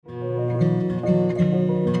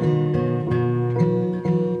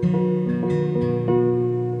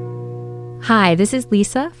Hi, this is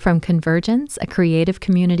Lisa from Convergence, a creative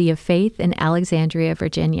community of faith in Alexandria,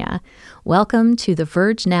 Virginia. Welcome to the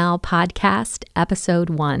Verge Now podcast, episode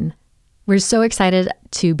 1. We're so excited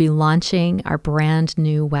to be launching our brand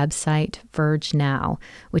new website, Verge Now,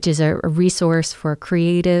 which is a resource for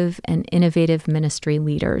creative and innovative ministry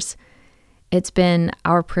leaders. It's been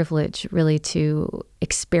our privilege really to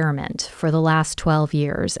experiment for the last 12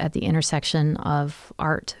 years at the intersection of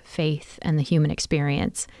art, faith, and the human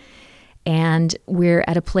experience. And we're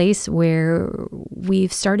at a place where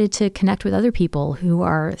we've started to connect with other people who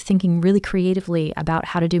are thinking really creatively about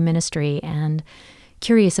how to do ministry and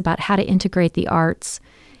curious about how to integrate the arts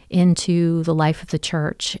into the life of the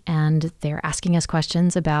church. And they're asking us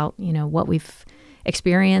questions about, what we've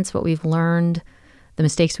experienced, what we've learned, the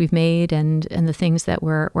mistakes we've made, and the things that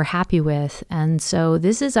we're happy with. And so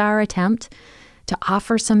this is our attempt to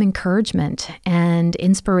offer some encouragement and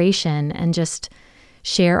inspiration and just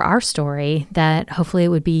share our story, that hopefully it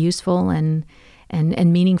would be useful and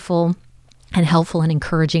meaningful and helpful in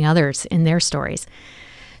encouraging others in their stories.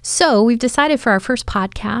 So we've decided for our first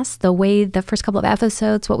podcast, the first couple of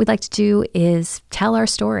episodes, what we'd like to do is tell our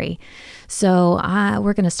story. So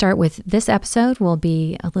we're going to start with this episode will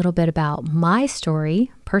be a little bit about my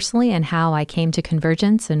story personally and how I came to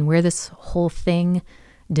Convergence and where this whole thing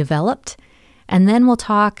developed. And then we'll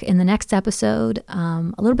talk in the next episode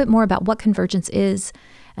a little bit more about what Convergence is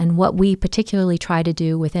and what we particularly try to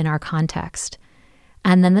do within our context.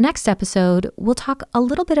 And then the next episode, we'll talk a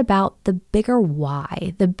little bit about the bigger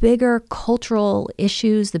why, the bigger cultural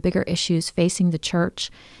issues, the bigger issues facing the church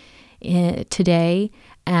today,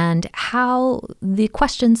 and how the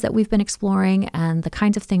questions that we've been exploring and the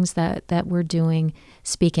kinds of things that we're doing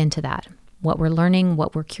speak into that. What we're learning,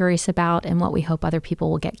 what we're curious about, and what we hope other people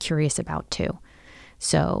will get curious about too.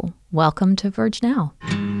 So, welcome to Verge Now.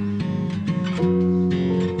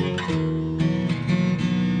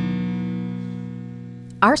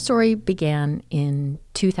 Our story began in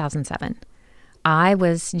 2007. I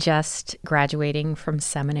was just graduating from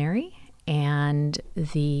seminary, and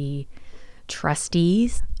the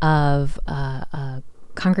trustees of a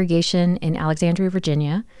congregation in Alexandria,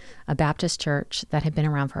 Virginia, a Baptist church that had been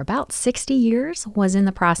around for about 60 years, was in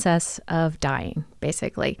the process of dying,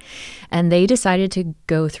 basically. And they decided to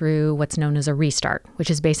go through what's known as a restart,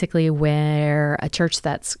 which is basically where a church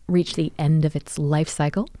that's reached the end of its life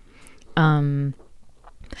cycle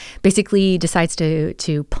basically decides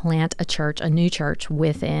to plant a new church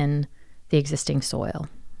within the existing soil.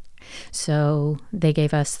 So they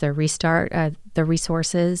gave us the restart, the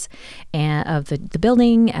resources of the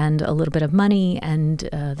building and a little bit of money and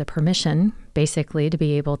the permission, basically, to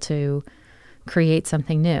be able to create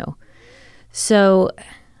something new. So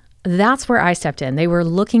that's where I stepped in. They were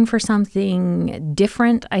looking for something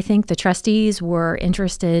different. I think the trustees were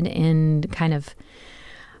interested in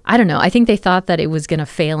I think they thought that it was going to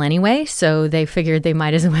fail anyway, so they figured they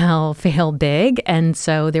might as well fail big, and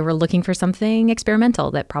so they were looking for something experimental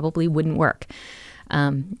that probably wouldn't work.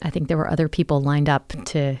 I think there were other people lined up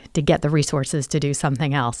to get the resources to do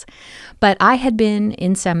something else. But I had been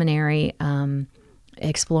in seminary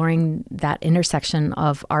exploring that intersection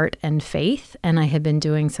of art and faith, and I had been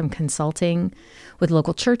doing some consulting with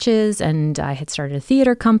local churches, and I had started a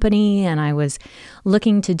theater company, and I was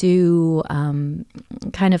looking to do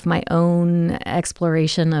kind of my own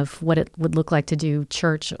exploration of what it would look like to do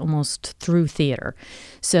church almost through theater.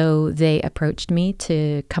 So they approached me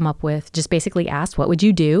to come up with, just basically asked, what would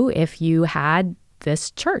you do if you had this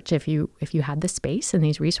church, if you had this space and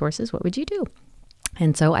these resources, what would you do?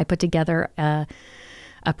 And so I put together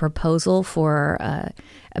a proposal for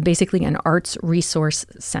basically an arts resource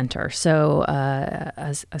center. So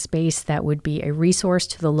a space that would be a resource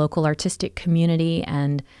to the local artistic community,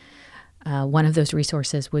 and one of those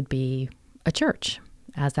resources would be a church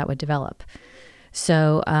as that would develop.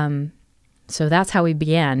 So that's how we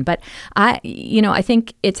began. But I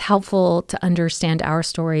think it's helpful to understand our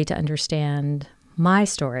story, to understand my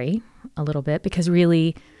story a little bit, because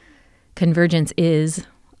really Convergence is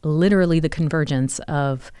literally the convergence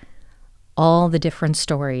of all the different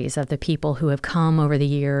stories of the people who have come over the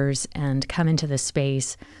years and come into this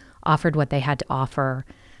space, offered what they had to offer,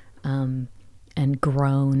 and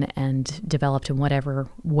grown and developed in whatever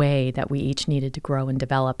way that we each needed to grow and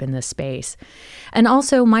develop in this space. And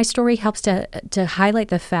also, my story helps to highlight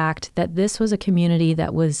the fact that this was a community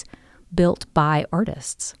that was built by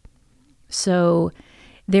artists. So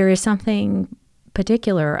there is something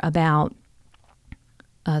particular about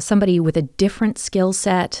somebody with a different skill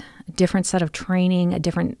set, a different set of training, a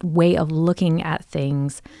different way of looking at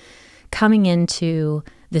things, coming into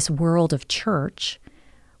this world of church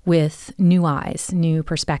with new eyes, new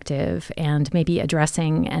perspective, and maybe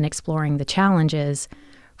addressing and exploring the challenges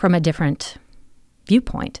from a different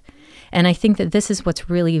viewpoint. And I think that this is what's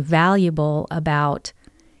really valuable about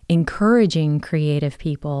encouraging creative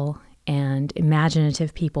people and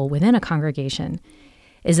imaginative people within a congregation,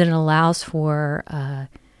 is that it allows for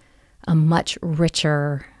a much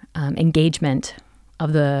richer engagement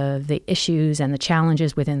of the issues and the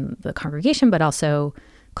challenges within the congregation, but also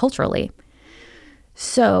culturally.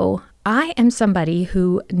 So I am somebody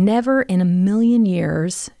who never in a million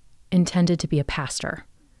years intended to be a pastor.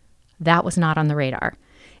 That was not on the radar.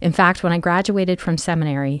 In fact, when I graduated from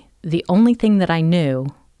seminary, the only thing that I knew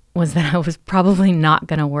was that I was probably not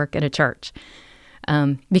going to work at a church.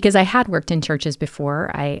 Because I had worked in churches before.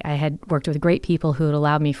 I had worked with great people who had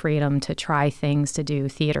allowed me freedom to try things, to do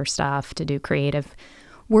theater stuff, to do creative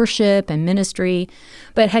worship and ministry,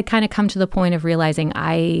 but had kind of come to the point of realizing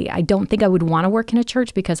I don't think I would want to work in a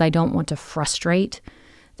church because I don't want to frustrate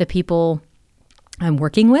the people I'm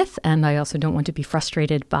working with, and I also don't want to be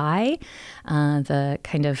frustrated by the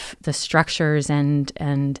kind of the structures and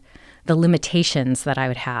the limitations that I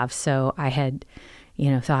would have. So I had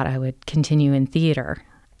thought I would continue in theater.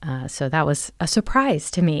 So that was a surprise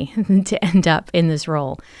to me to end up in this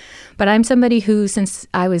role. But I'm somebody who, since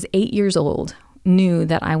I was 8 years old, knew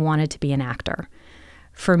that I wanted to be an actor.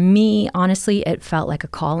 For me, honestly, it felt like a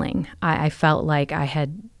calling. I felt like I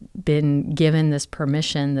had been given this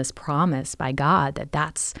permission, this promise by God that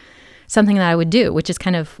that's something that I would do, which is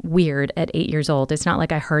kind of weird at 8 years old. It's not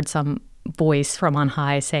like I heard some voice from on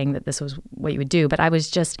high saying that this was what you would do, but I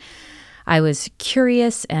was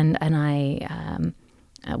curious and I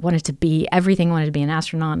wanted to be everything. I wanted to be an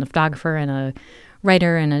astronaut and a photographer and a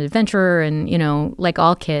writer and an adventurer and, like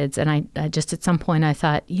all kids. And I just at some point I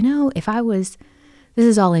thought, this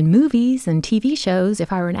is all in movies and TV shows.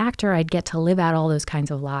 If I were an actor, I'd get to live out all those kinds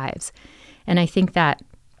of lives. And I think that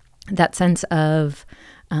sense of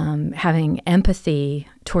having empathy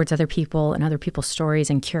towards other people and other people's stories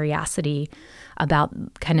and curiosity about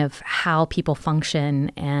kind of how people function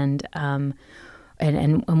and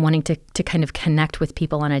wanting to kind of connect with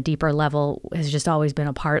people on a deeper level has just always been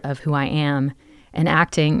a part of who I am. And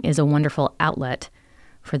acting is a wonderful outlet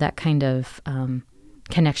for that kind of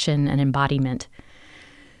connection and embodiment.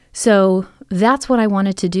 So that's what I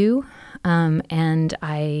wanted to do. And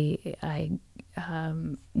I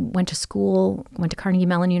went to school, went to Carnegie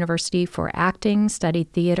Mellon University for acting,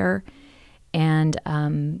 studied theater, and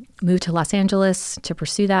moved to Los Angeles to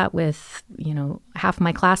pursue that with, half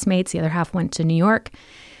my classmates. The other half went to New York.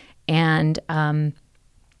 And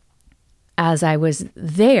as I was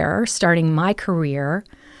there starting my career,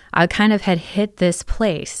 I kind of had hit this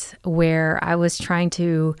place where I was trying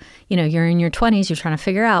to, you're in your 20s, you're trying to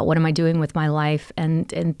figure out what am I doing with my life, and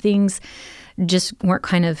things just weren't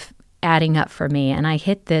kind of adding up for me. And I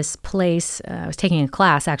hit this place, I was taking a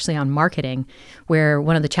class actually on marketing, where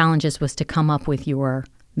one of the challenges was to come up with your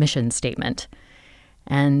mission statement.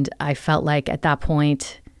 And I felt like at that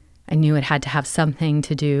point, I knew it had to have something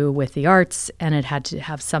to do with the arts, and it had to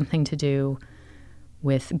have something to do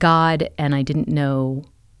with God, and I didn't know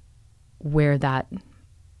where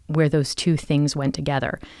those two things went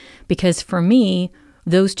together. Because for me,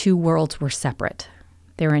 those two worlds were separate.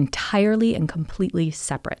 They were entirely and completely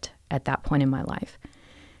separate at that point in my life.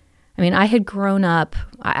 I mean, I had grown up,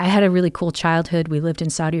 I had a really cool childhood. We lived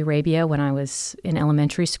in Saudi Arabia when I was in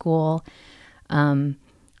elementary school.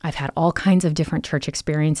 I've had all kinds of different church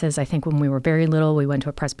experiences. I think when we were very little, we went to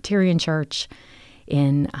a Presbyterian church.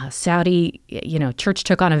 In Saudi, church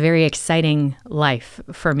took on a very exciting life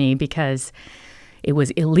for me because it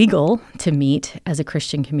was illegal to meet as a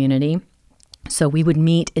Christian community. So we would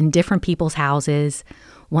meet in different people's houses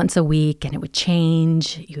once a week, and it would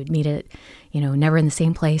change. You would meet at, never in the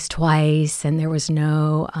same place twice, and there was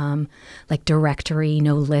no directory,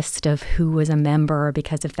 no list of who was a member,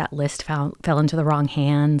 because if that list fell into the wrong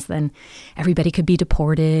hands, then everybody could be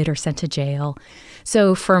deported or sent to jail.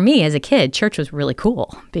 So for me as a kid, church was really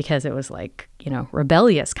cool because it was like,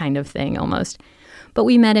 rebellious kind of thing almost. But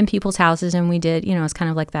we met in people's houses, and we did, it's kind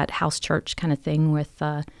of like that house church kind of thing with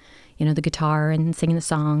the guitar and singing the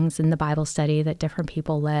songs and the Bible study that different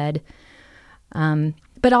people led.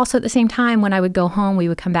 But also at the same time, when I would go home, we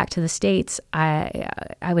would come back to the States,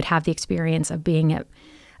 I would have the experience of being at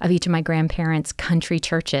each of my grandparents' country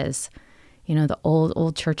churches, the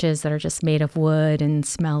old churches that are just made of wood and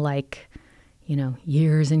smell like,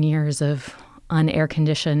 years and years of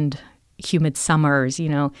unair-conditioned, humid summers,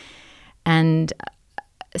 And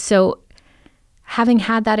so having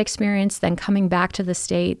had that experience, then coming back to the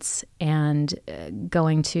States and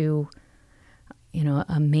going to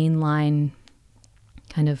a mainline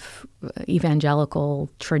kind of evangelical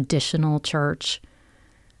traditional church,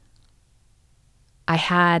 I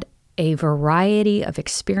had a variety of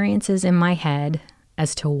experiences in my head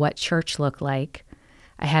as to what church looked like.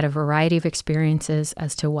 I had a variety of experiences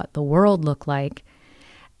as to what the world looked like.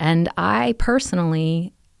 And I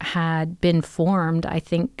personally had been formed, I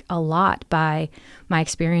think, a lot by my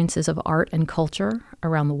experiences of art and culture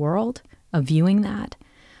around the world, of viewing that,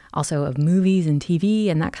 also of movies and TV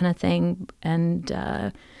and that kind of thing. And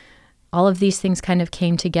all of these things kind of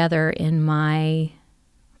came together in my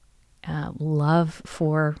love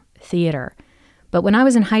for theater. But when I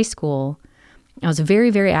was in high school, I was very,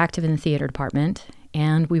 very active in the theater department,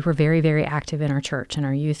 and we were very, very active in our church and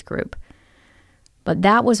our youth group. But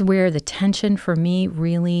that was where the tension for me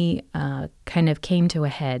really kind of came to a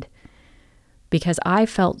head, because I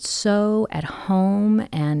felt so at home,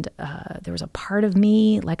 and there was a part of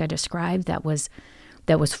me, like I described, that was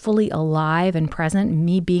fully alive and present,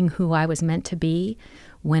 me being who I was meant to be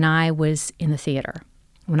when I was in the theater,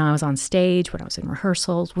 when I was on stage, when I was in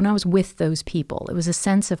rehearsals, when I was with those people. It was a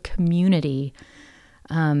sense of community,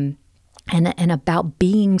 and about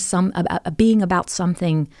being about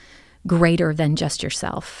something greater than just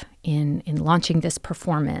yourself in launching this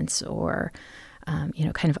performance, or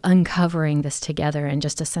kind of uncovering this together, and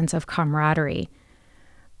just a sense of camaraderie.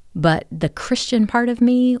 But the Christian part of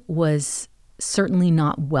me was certainly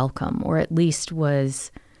not welcome, or at least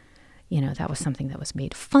was, that was something that was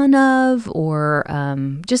made fun of, or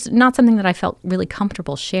just not something that I felt really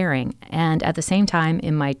comfortable sharing. And at the same time,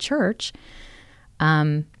 in my church,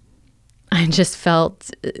 I just felt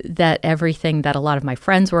that everything that a lot of my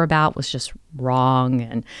friends were about was just wrong.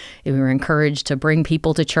 And we were encouraged to bring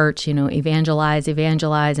people to church, evangelize,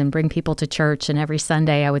 and bring people to church. And every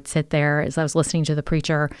Sunday I would sit there as I was listening to the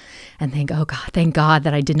preacher and think, oh God, thank God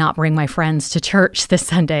that I did not bring my friends to church this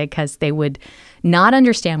Sunday, because they would not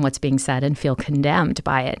understand what's being said and feel condemned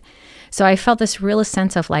by it. So I felt this real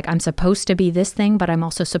sense of like, I'm supposed to be this thing, but I'm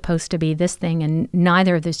also supposed to be this thing. And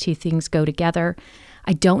neither of those two things go together.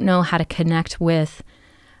 I don't know how to connect with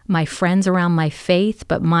my friends around my faith,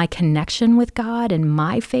 but my connection with God and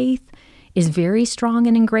my faith is very strong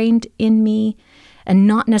and ingrained in me, and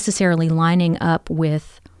not necessarily lining up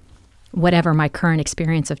with whatever my current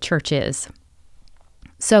experience of church is.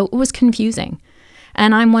 So it was confusing.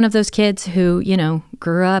 And I'm one of those kids who,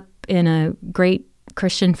 grew up in a great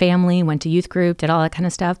Christian family, went to youth group, did all that kind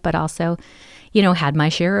of stuff, but also, had my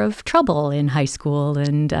share of trouble in high school,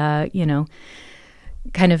 and,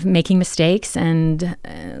 kind of making mistakes and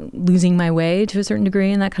losing my way to a certain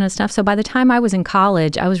degree and that kind of stuff. So by the time I was in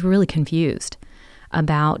college, I was really confused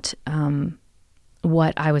about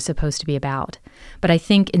what I was supposed to be about. But I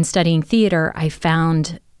think in studying theater, I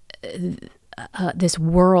found this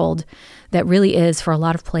world that really is, for a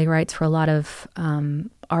lot of playwrights, for a lot of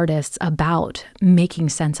artists, about making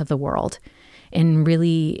sense of the world in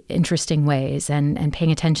really interesting ways, and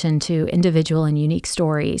paying attention to individual and unique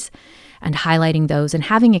stories, and highlighting those, and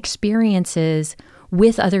having experiences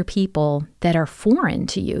with other people that are foreign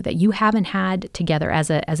to you, that you haven't had together as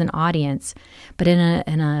an audience, but in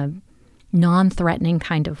a non-threatening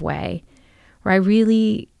kind of way, where I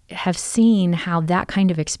really have seen how that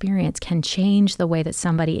kind of experience can change the way that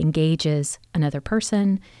somebody engages another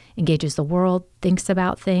person, engages the world, thinks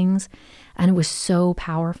about things, and it was so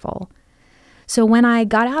powerful. So when I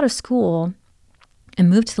got out of school and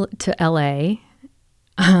moved to LA,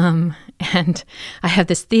 and I have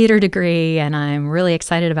this theater degree, and I'm really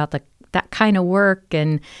excited about that kind of work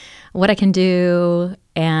and what I can do.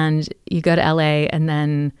 And you go to LA, and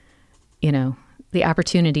then, the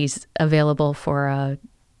opportunities available for a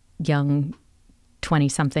young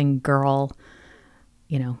 20-something girl,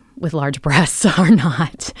 with large breasts are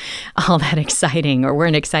not all that exciting, or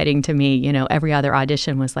weren't exciting to me. Every other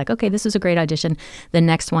audition was like, okay, this is a great audition. The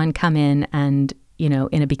next one, come in and, in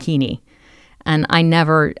a bikini. And I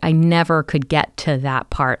never could get to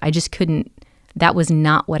that part. I just couldn't. That was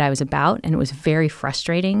not what I was about, and it was very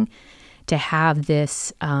frustrating to have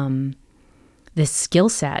this this skill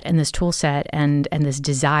set and this tool set and this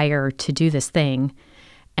desire to do this thing,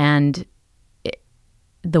 and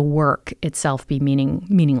the work itself be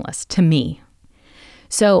meaningless to me.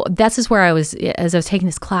 So that's just where I was, as I was taking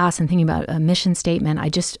this class and thinking about a mission statement.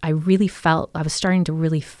 I really felt, I was starting to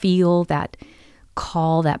really feel that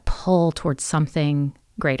call, that pull towards something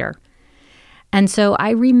greater. And so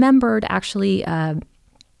I remembered, actually, a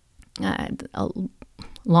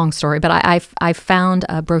long story, but I found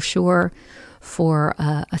a brochure for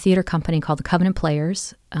a theater company called the Covenant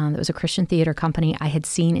Players. That was a Christian theater company I had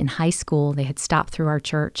seen in high school. They had stopped through our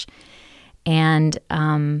church. And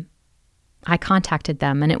I contacted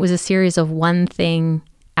them, and it was a series of one thing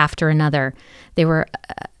after another.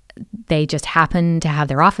 They just happened to have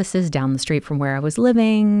their offices down the street from where I was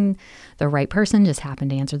living. The right person just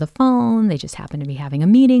happened to answer the phone. They just happened to be having a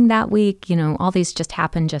meeting that week. All these just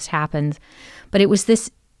happened. But it was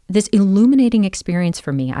this illuminating experience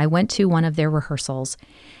for me. I went to one of their rehearsals,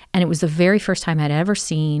 and it was the very first time I'd ever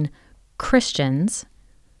seen Christians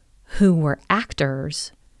who were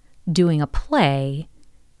actors doing a play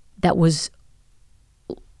that was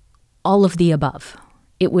all of the above.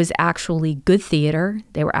 It was actually good theater.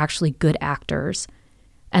 They were actually good actors,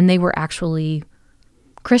 and they were actually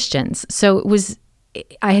Christians. So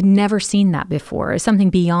I had never seen that before. It's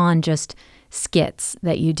something beyond just skits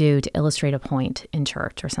that you do to illustrate a point in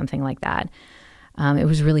church or something like that. It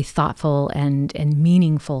was really thoughtful and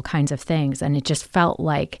meaningful kinds of things, and it just felt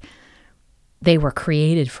like they were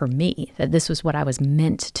created for me, that this was what I was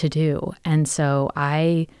meant to do. And so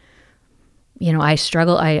I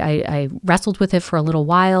struggled. I wrestled with it for a little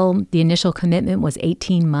while. The initial commitment was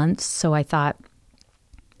 18 months. So I thought,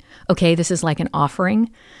 okay, this is like an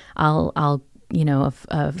offering. I'll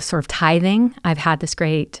of sort of tithing. I've had this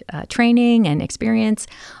great training and experience.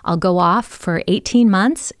 I'll go off for 18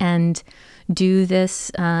 months and do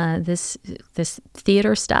this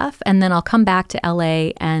theater stuff, and then I'll come back to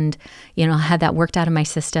LA and I'll have that worked out of my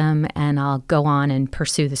system, and I'll go on and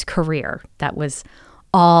pursue this career. That was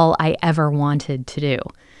all I ever wanted to do,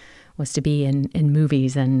 was to be in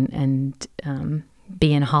movies and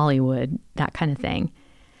be in Hollywood, that kind of thing.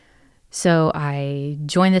 So I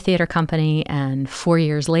joined the theater company, and 4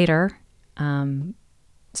 years later,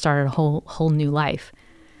 started a whole new life.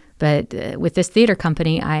 But with this theater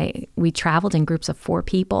company, we traveled in groups of 4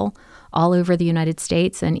 people all over the United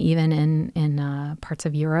States, and even in parts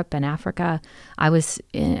of Europe and Africa. I was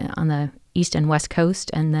on the East and West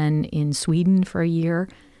Coast, and then in Sweden for a year.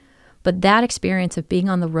 But that experience of being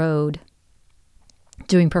on the road,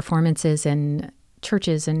 doing performances in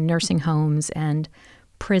churches and nursing homes and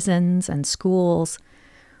prisons and schools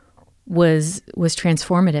was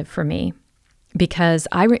transformative for me. Because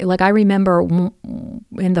I remember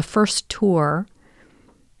in the first tour,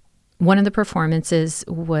 one of the performances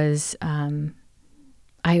was,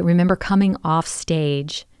 I remember coming off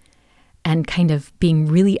stage and kind of being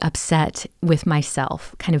really upset with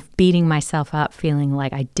myself, kind of beating myself up, feeling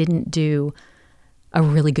like I didn't do a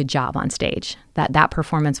really good job on stage, that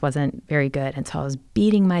performance wasn't very good. And so I was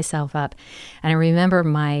beating myself up. And I remember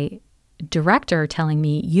my director telling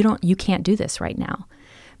me, you can't do this right now.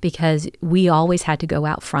 Because we always had to go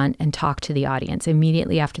out front and talk to the audience.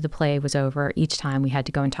 Immediately after the play was over, each time we had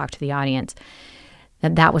to go and talk to the audience.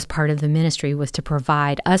 That was part of the ministry, was to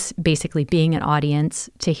provide us basically being an audience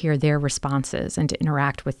to hear their responses and to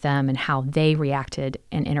interact with them and how they reacted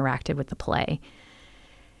and interacted with the play.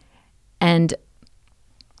 And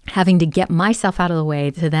having to get myself out of the way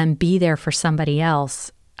to then be there for somebody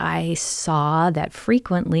else, I saw that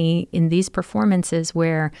frequently in these performances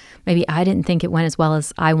where maybe I didn't think it went as well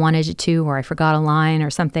as I wanted it to, or I forgot a line or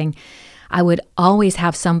something, I would always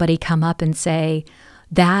have somebody come up and say,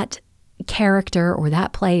 that character or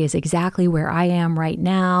that play is exactly where I am right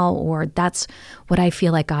now, or that's what I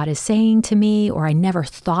feel like God is saying to me, or I never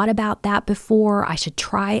thought about that before. I'm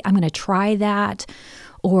going to try that.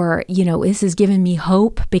 Or, this has given me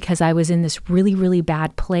hope because I was in this really, really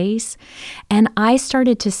bad place. And I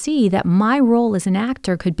started to see that my role as an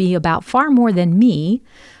actor could be about far more than me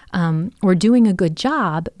or doing a good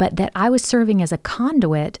job, but that I was serving as a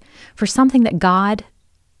conduit for something that God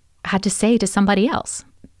had to say to somebody else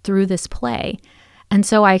through this play. And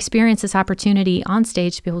so I experienced this opportunity on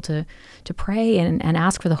stage to be able to pray and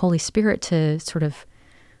ask for the Holy Spirit to sort of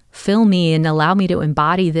fill me and allow me to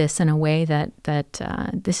embody this in a way that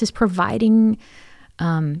this is providing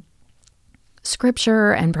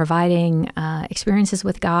scripture and providing experiences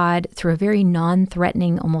with God through a very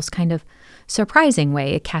non-threatening, almost kind of surprising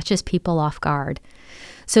way. It catches people off guard.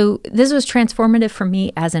 So this was transformative for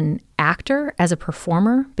me as an actor, as a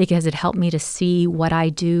performer, because it helped me to see what I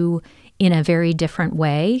do in a very different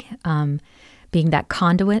way, being that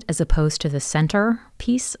conduit as opposed to the center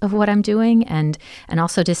piece of what I'm doing, and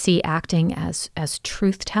also to see acting as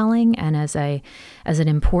truth-telling and as an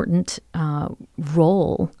important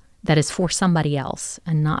role that is for somebody else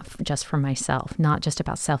and not just for myself, not just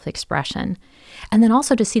about self-expression. And then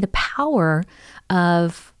also to see the power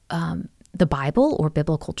of the Bible or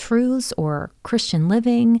biblical truths or Christian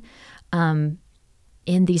living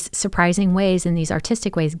in these surprising ways, in these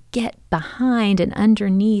artistic ways, get behind and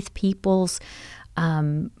underneath people's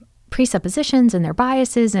presuppositions and their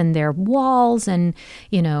biases and their walls, and,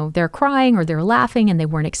 they're crying or they're laughing and they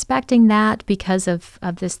weren't expecting that because of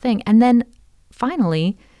this thing. And then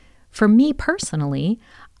finally, for me personally,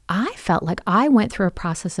 I felt like I went through a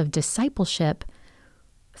process of discipleship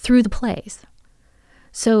through the plays.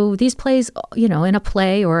 So these plays, in a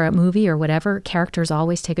play or a movie or whatever, characters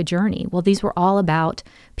always take a journey. Well, these were all about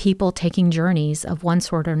people taking journeys of one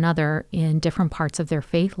sort or another in different parts of their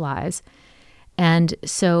faith lives. And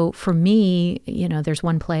so for me, there's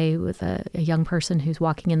one play with a young person who's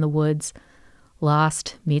walking in the woods,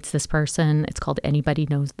 lost, meets this person. It's called Anybody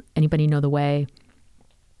Know the Way?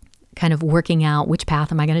 Kind of working out, which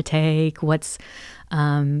path am I going to take? What's, what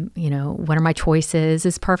are my choices?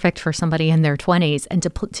 Is perfect for somebody in their 20s. And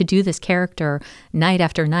to do this character night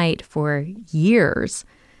after night for years,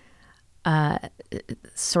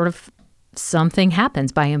 sort of something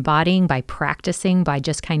happens by embodying, by practicing, by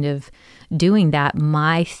just kind of doing that.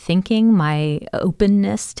 My thinking, my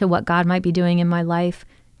openness to what God might be doing in my life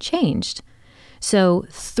changed. So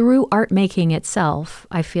through art making itself,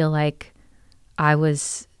 I feel like I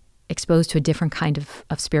was exposed to a different kind of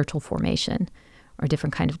spiritual formation or a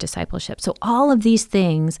different kind of discipleship. So all of these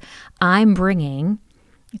things I'm bringing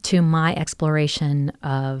to my exploration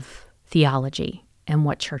of theology and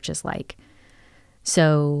what church is like.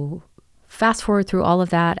 So fast forward through all of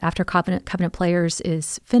that, after Covenant Players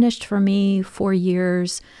is finished for me, 4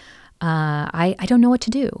 years, I don't know what to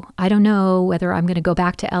do. I don't know whether I'm going to go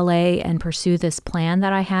back to LA and pursue this plan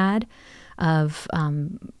that I had of,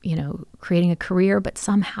 creating a career, but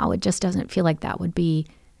somehow it just doesn't feel like that would be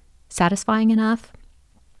satisfying enough,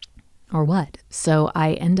 or what. So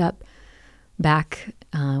I end up back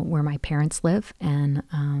where my parents live, and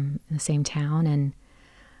in the same town, and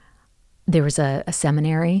there was a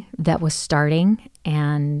seminary that was starting,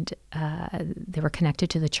 and they were connected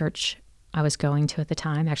to the church I was going to at the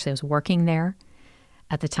time. Actually, I was working there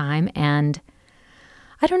at the time, and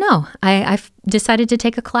I don't know. I decided to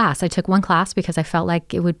take a class. I took one class because I felt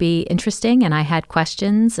like it would be interesting, and I had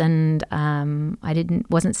questions, and I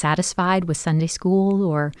wasn't satisfied with Sunday school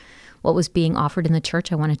or what was being offered in the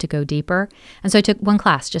church. I wanted to go deeper, and so I took one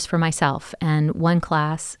class just for myself, and one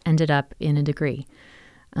class ended up in a degree.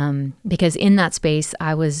 Because in that space,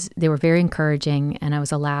 they were very encouraging, and I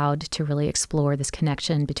was allowed to really explore this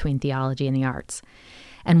connection between theology and the arts.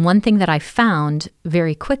 And one thing that I found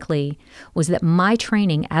very quickly was that my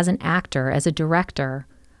training as an actor, as a director,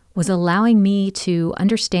 was allowing me to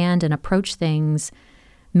understand and approach things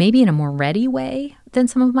maybe in a more ready way than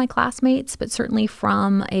some of my classmates, but certainly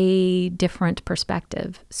from a different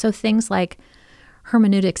perspective. So things like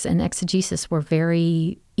hermeneutics and exegesis were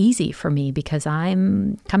very easy for me because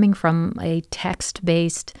I'm coming from a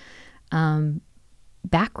text-based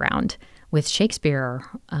background with Shakespeare,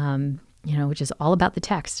 which is all about the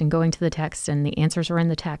text and going to the text, and the answers are in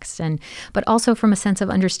the text, but also from a sense of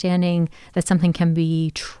understanding that something can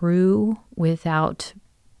be true without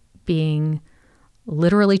being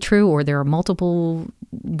literally true, or there are multiple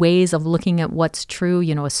ways of looking at what's true.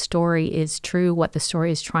 A story is true. What the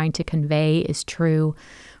story is trying to convey is true,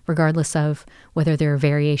 regardless of whether there are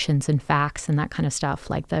variations in facts and that kind of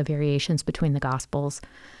stuff, like the variations between the Gospels.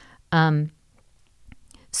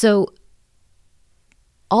 So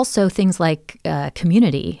also things like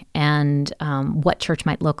community and what church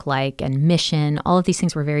might look like and mission, all of these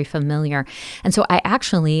things were very familiar. And so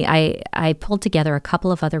I pulled together a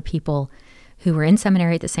couple of other people who were in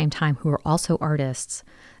seminary at the same time who were also artists.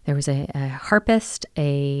 There was a harpist,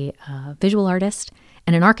 a visual artist,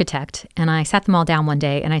 and an architect. And I sat them all down one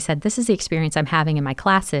day and I said, this is the experience I'm having in my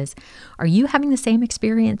classes. Are you having the same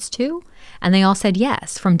experience too? And they all said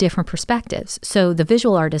yes, from different perspectives. So the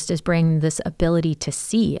visual artist is bringing this ability to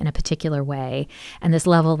see in a particular way and this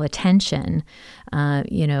level of attention.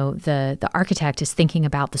 The architect is thinking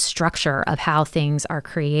about the structure of how things are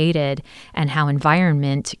created and how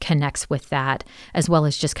environment connects with that, as well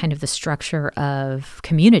as just kind of the structure of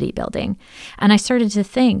community building. And I started to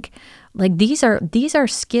think, like, these are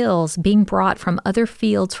skills being brought from other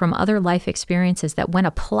fields, from other life experiences that when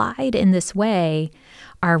applied in this way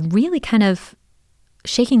are really kind of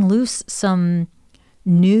shaking loose some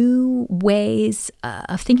new ways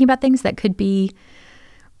of thinking about things that could be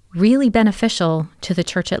really beneficial to the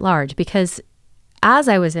church at large. Because as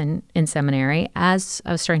I was in seminary, as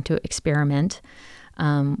I was starting to experiment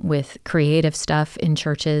with creative stuff in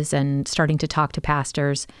churches and starting to talk to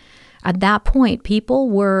pastors, at that point,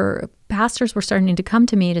 pastors were starting to come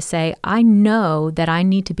to me to say, I know that I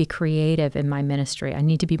need to be creative in my ministry. I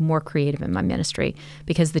need to be more creative in my ministry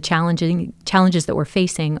because the challenges that we're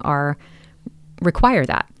facing require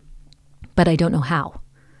that. But I don't know how.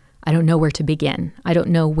 I don't know where to begin. I don't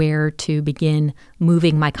know where to begin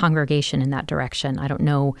moving my congregation in that direction. I don't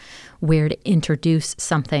know where to introduce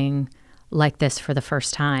something like this for the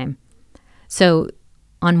first time. So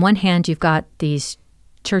on one hand, you've got these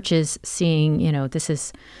churches seeing, this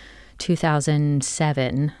is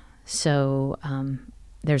 2007. So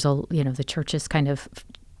there's the church is kind of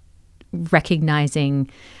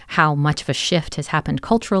recognizing how much of a shift has happened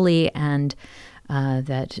culturally, and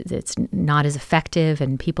that it's not as effective,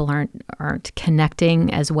 and people aren't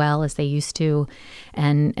connecting as well as they used to,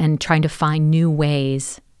 and trying to find new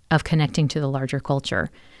ways of connecting to the larger culture.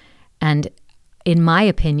 And in my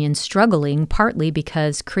opinion, struggling partly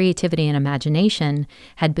because creativity and imagination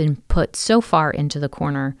had been put so far into the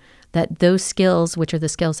corner that those skills, which are the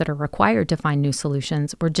skills that are required to find new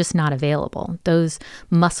solutions, were just not available. Those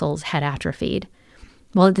muscles had atrophied.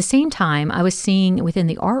 Well, at the same time, I was seeing within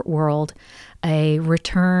the art world a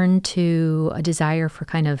return to a desire for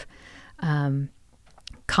kind of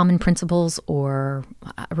common principles, or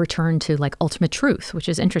a return to like ultimate truth, which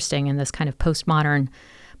is interesting in this kind of postmodern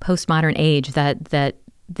age, that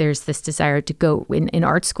there's this desire to go in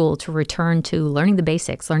art school to return to learning the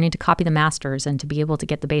basics, learning to copy the masters and to be able to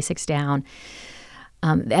get the basics down.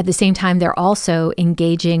 At the same time, they're also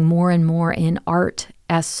engaging more and more in art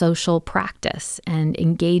as social practice, and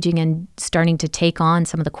engaging and starting to take on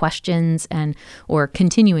some of the questions, or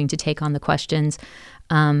continuing to take on the questions,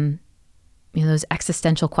 those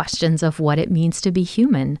existential questions of what it means to be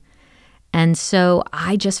human. And so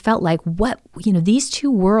I just felt like these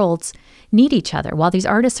two worlds need each other. While these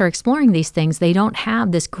artists are exploring these things, they don't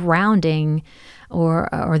have this grounding, or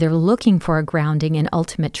they're looking for a grounding in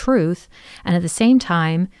ultimate truth. And at the same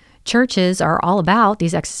time, churches are all about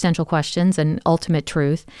these existential questions and ultimate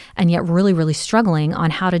truth, and yet really, really struggling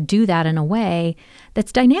on how to do that in a way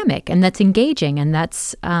that's dynamic and that's engaging and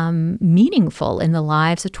that's meaningful in the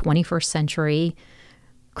lives of 21st century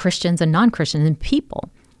Christians and non-Christians and people.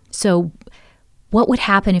 So what would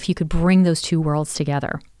happen if you could bring those two worlds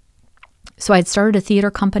together? So I'd started a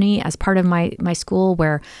theater company as part of my school,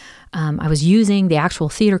 where I was using the actual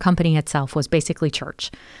theater company itself was basically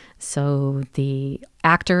church. So the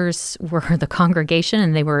actors were the congregation,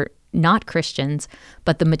 and they were not Christians,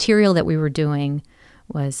 but the material that we were doing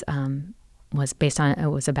was about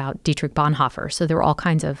Dietrich Bonhoeffer. So there were all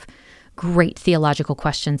kinds of great theological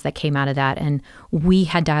questions that came out of that, and we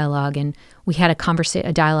had dialogue, and we had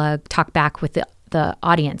a dialogue talk back with the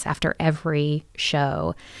audience after every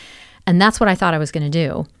show. And that's what I thought I was going to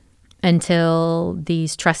do, until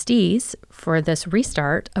these trustees for this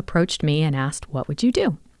restart approached me and asked, what would you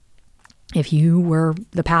do if you were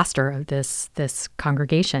the pastor of this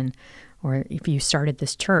congregation, or if you started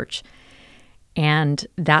this church? And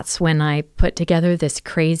that's when I put together this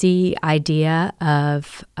crazy idea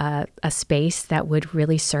of a space that would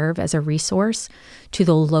really serve as a resource to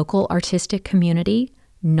the local artistic community,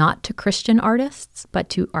 not to Christian artists, but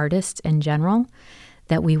to artists in general,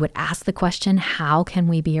 that we would ask the question, how can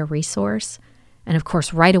we be a resource? And of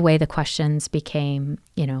course, right away, the questions became,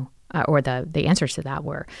 or the answers to that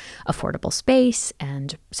were affordable space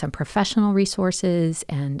and some professional resources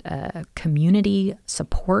and community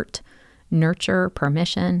support, nurture,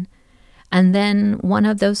 permission. And then one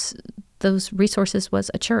of those resources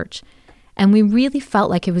was a church. And we really felt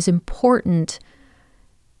like it was important,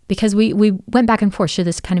 because we went back and forth, should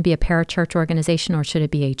this kind of be a parachurch organization, or should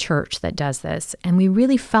it be a church that does this? And we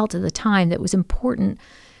really felt at the time that it was important,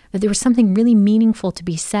 that there was something really meaningful to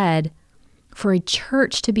be said for a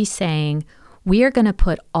church to be saying, we are going to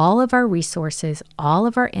put all of our resources, all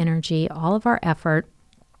of our energy, all of our effort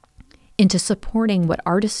into supporting what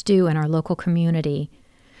artists do in our local community,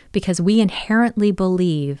 because we inherently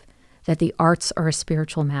believe that the arts are a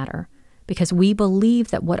spiritual matter, because we believe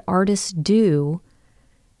that what artists do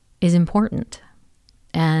is important,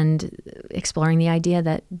 and exploring the idea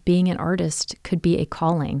that being an artist could be a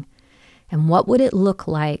calling. And what would it look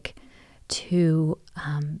like to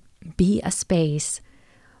be a space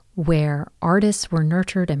where artists were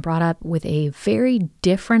nurtured and brought up with a very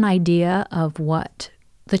different idea of what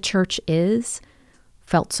the church is,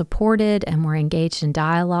 felt supported, and were engaged in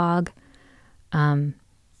dialogue,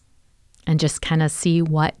 and just kind of see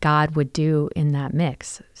what God would do in that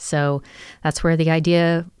mix. So that's where the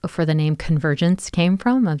idea for the name Convergence came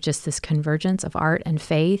from, of just this convergence of art and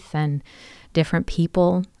faith and different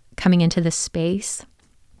people coming into this space,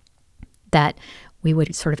 that we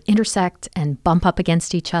would sort of intersect and bump up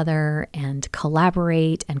against each other and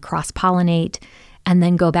collaborate and cross-pollinate, and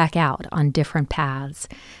then go back out on different paths.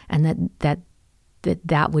 And that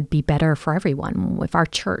that would be better for everyone. If our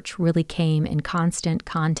church really came in constant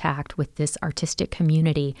contact with this artistic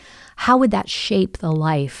community, how would that shape the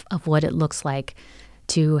life of what it looks like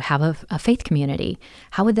to have a faith community?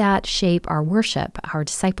 How would that shape our worship, our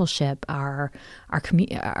discipleship, our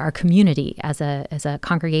community as a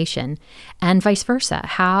congregation, and vice versa?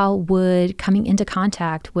 How would coming into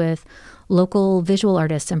contact with local visual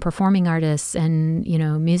artists and performing artists and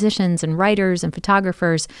musicians and writers and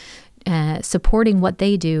photographers supporting what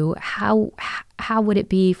they do, how would it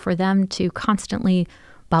be for them to constantly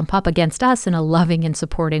bump up against us in a loving and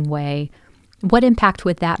supporting way? What impact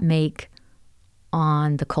would that make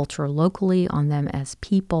on the culture locally, on them as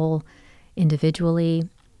people, individually,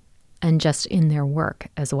 and just in their work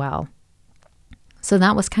as well? So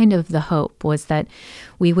that was kind of the hope, was that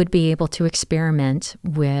we would be able to experiment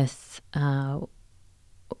with a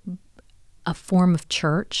form of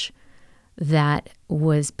church that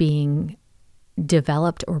was being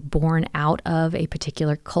developed or born out of a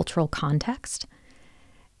particular cultural context,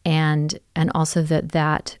 and also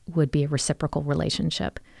that would be a reciprocal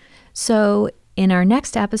relationship. So in our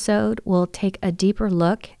next episode, we'll take a deeper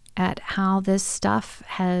look at how this stuff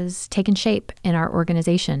has taken shape in our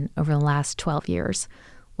organization over the last 12 years,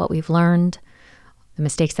 what we've learned, the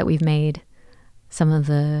mistakes that we've made, some of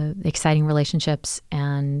the exciting relationships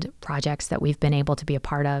and projects that we've been able to be a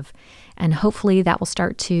part of. And hopefully that will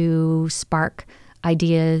start to spark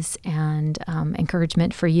ideas and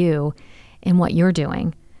encouragement for you in what you're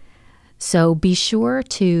doing. So be sure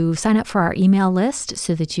to sign up for our email list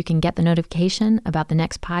so that you can get the notification about the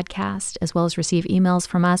next podcast, as well as receive emails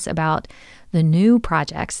from us about the new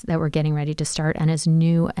projects that we're getting ready to start. And as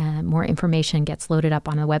more information gets loaded up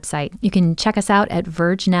on the website, you can check us out at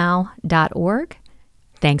vergenow.org.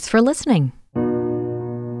 Thanks for listening.